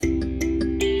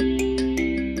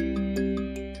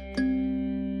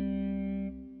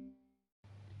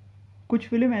कुछ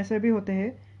फिल्म ऐसे भी होते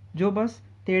हैं जो बस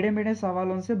टेढ़े मेढ़े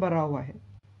सवालों से भरा हुआ है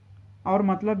और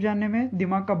मतलब जानने में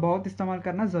दिमाग का बहुत इस्तेमाल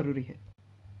करना ज़रूरी है।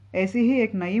 ऐसी ही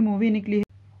एक नई मूवी निकली है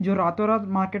जो रातों रात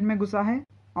मार्केट में घुसा है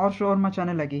और शोर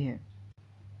मचाने लगी है।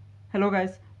 Hello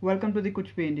guys, welcome to the Kuch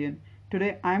Bhi Indian.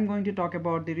 Today I am going to talk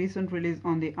about the recent release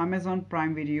on the Amazon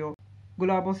Prime Video,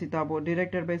 Gulabo Sitabo,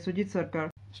 directed by Sujit Sarkar,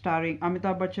 starring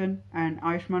Amitabh Bachchan and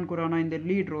Ayushmann Khurrana in the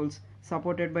lead roles,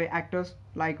 supported by actors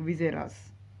like Vijay Ras.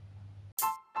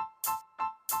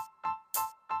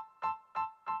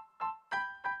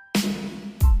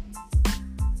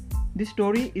 The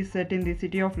story is set in the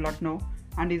city of Lucknow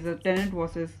and is a tenant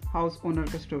versus house owner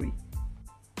story.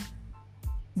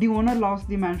 The owner loves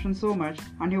the mansion so much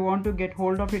and he wants to get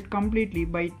hold of it completely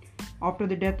after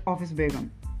the death of his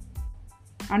Begum.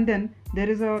 And then there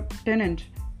is a tenant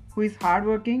who is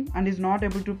hardworking and is not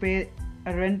able to pay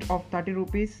a rent of 30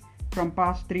 rupees from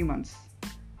past 3 months.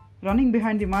 Running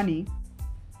behind the money,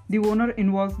 the owner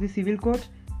involves the civil court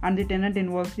and the tenant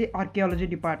involves the archaeology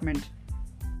department.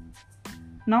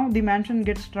 Now the mansion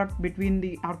gets stuck between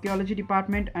the archaeology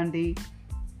department and the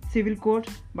civil court,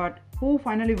 but who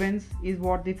finally wins is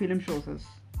what the film shows us.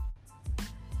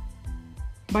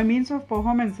 By means of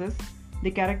performances,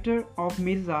 the character of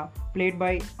Mirza, played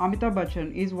by Amitabh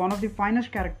Bachchan, is one of the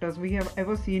finest characters we have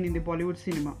ever seen in the Bollywood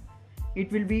cinema.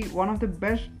 It will be one of the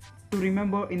best to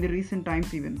remember in the recent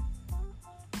times even.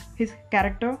 His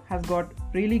character has got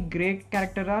really great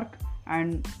character arc,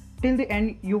 and till the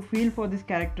end you feel for this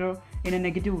character in a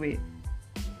negative way,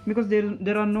 because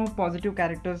there are no positive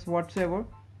characters whatsoever.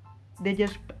 They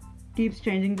just keeps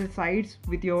changing the sides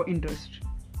with your interest.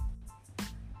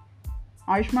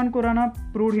 Ayushmann Khurrana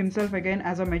proved himself again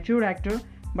as a mature actor,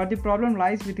 but the problem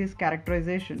lies with his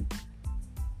characterization.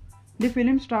 The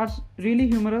film starts really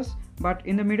humorous, but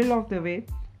in the middle of the way,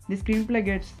 the screenplay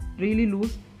gets really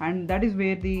loose, and that is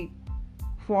where the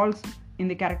faults in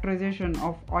the characterization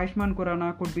of Ayushmann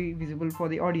Khurrana could be visible for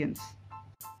the audience.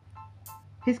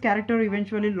 His character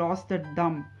eventually lost the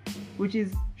dum, which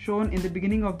is shown in the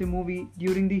beginning of the movie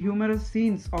during the humorous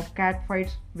scenes of cat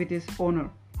fights with his owner.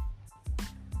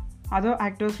 Other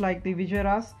actors like the Vijay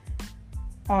Ras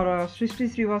or Srishti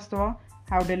Srivastava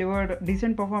have delivered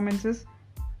decent performances,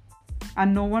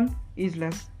 and no one is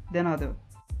less than other.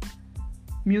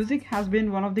 Music has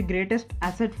been one of the greatest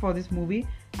assets for this movie,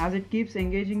 as it keeps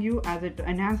engaging you, as it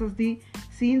enhances the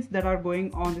scenes that are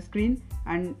going on the screen,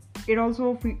 and it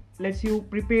also lets you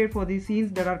prepare for the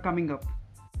scenes that are coming up.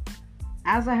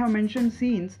 As I have mentioned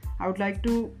scenes, I would like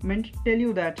to tell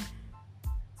you that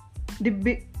the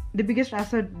biggest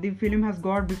asset the film has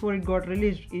got before it got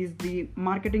released is the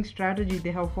marketing strategy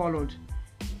they have followed.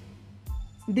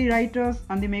 The writers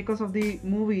and the makers of the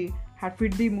movie had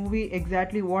fit the movie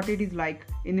exactly what it is like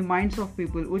in the minds of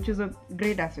people, which is a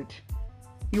great asset.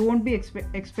 You won't be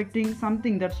expecting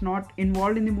something that's not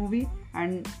involved in the movie,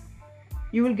 and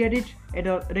you will get it at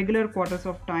a regular quarters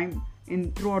of time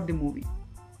throughout the movie.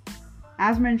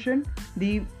 As mentioned,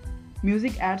 the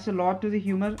music adds a lot to the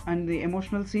humor and the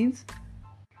emotional scenes.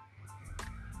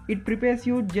 It prepares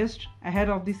you just ahead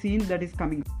of the scene that is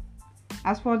coming.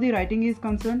 As for the writing is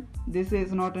concerned, this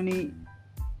is not any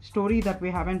story that we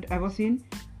haven't ever seen,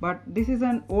 but this is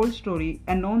an old story,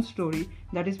 a known story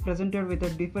that is presented with a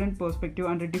different perspective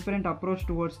and a different approach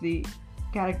towards the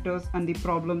characters and the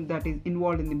problem that is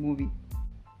involved in the movie.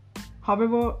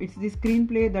 However, it's the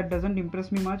screenplay that doesn't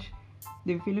impress me much.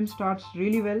 The film starts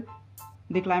really well.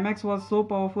 The climax was so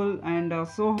powerful and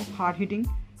so hard-hitting,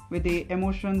 with the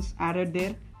emotions added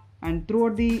there, and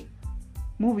throughout the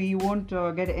movie you won't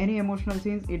get any emotional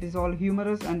scenes. It is all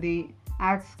humorous, and the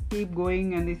acts keep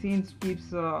going and the scenes keeps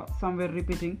somewhere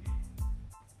repeating,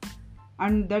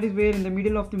 and that is where in the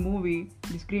middle of the movie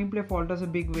the screenplay falters a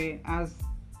big way, as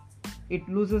it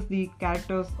loses the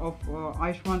characters of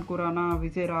Ayushmann Khurrana,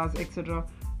 Vijay Ras, etc.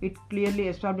 It clearly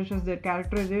establishes their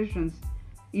characterizations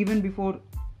even before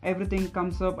everything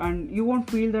comes up, and you won't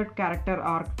feel that character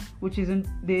arc, which isn't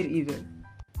there either.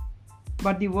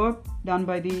 But the work done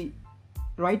by the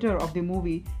writer of the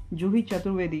movie, Juhi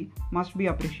Chaturvedi, must be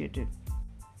appreciated.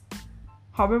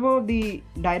 However, the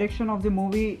direction of the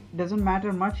movie doesn't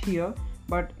matter much here,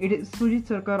 but it is Sujit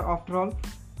Sarkar after all,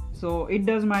 so it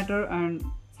does matter, and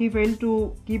he failed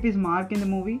to keep his mark in the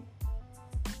movie,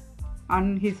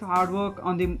 and his hard work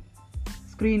on the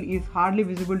screen is hardly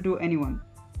visible to anyone.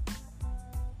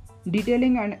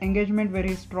 Detailing and engagement were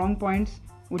his strong points,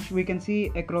 which we can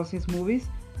see across his movies,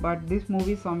 but this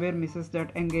movie somewhere misses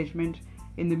that engagement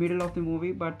in the middle of the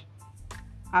movie. But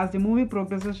as the movie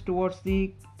progresses towards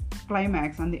the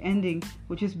climax and the ending,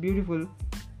 which is beautiful,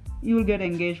 you will get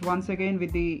engaged once again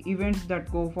with the events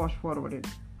that go fast forwarded.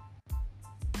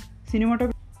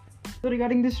 Cinematography. So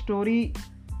regarding this story,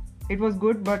 it was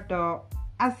good, but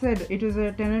as said, it is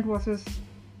a tenant versus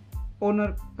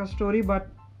owner story, but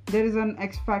there is an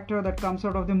X factor that comes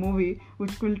out of the movie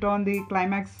which will turn the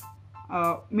climax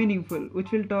meaningful,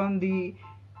 which will turn the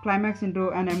climax into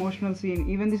an emotional scene.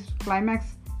 Even this climax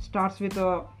starts with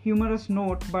a humorous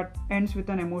note but ends with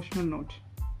an emotional note.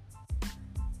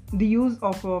 The use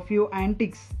of a few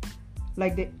antics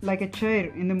like a chair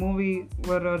in the movie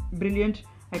were brilliant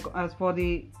as for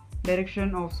the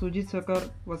direction of Sujit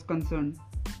Sarkar was concerned.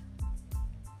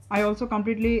 I also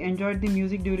completely enjoyed the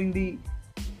music during the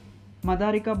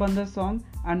Madarika Bandha song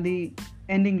and the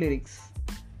ending lyrics.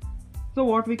 So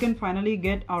what we can finally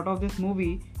get out of this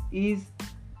movie is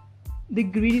the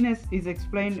greediness is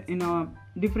explained in a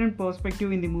different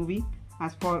perspective in the movie.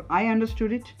 As far I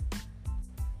understood it,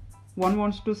 one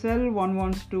wants to sell, one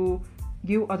wants to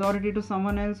give authority to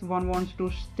someone else, one wants to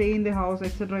stay in the house,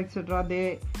 etc., etc.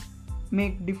 They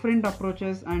make different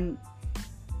approaches and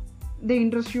they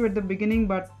interest you at the beginning,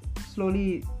 but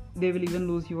slowly they will even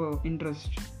lose your interest.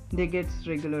 They get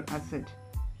regular as said.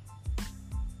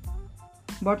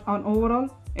 But on overall,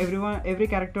 every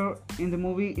character in the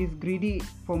movie is greedy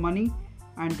for money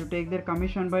and to take their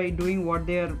commission by doing what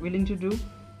they are willing to do.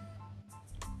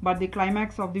 But the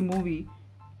climax of the movie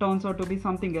turns out to be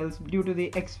something else due to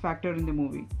the X factor in the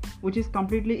movie, which is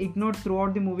completely ignored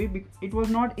throughout the movie. It was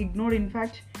not ignored, in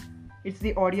fact, it's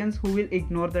the audience who will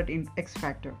ignore that X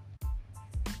factor.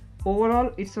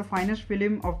 Overall, it's the finest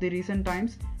film of the recent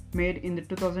times, made in the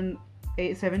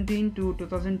 2017 to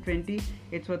 2020.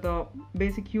 It's with the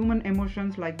basic human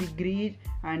emotions like the greed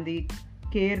and the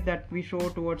care that we show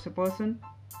towards a person.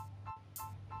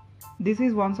 This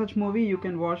is one such movie you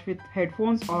can watch with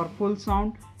headphones or full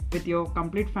sound with your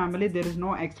complete family. There is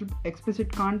no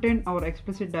explicit content or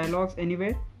explicit dialogues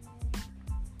anywhere,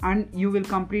 and you will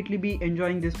completely be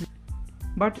enjoying this.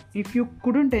 But if you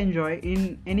couldn't enjoy,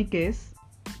 in any case,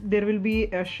 there will be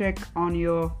a check on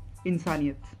your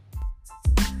insaniyat.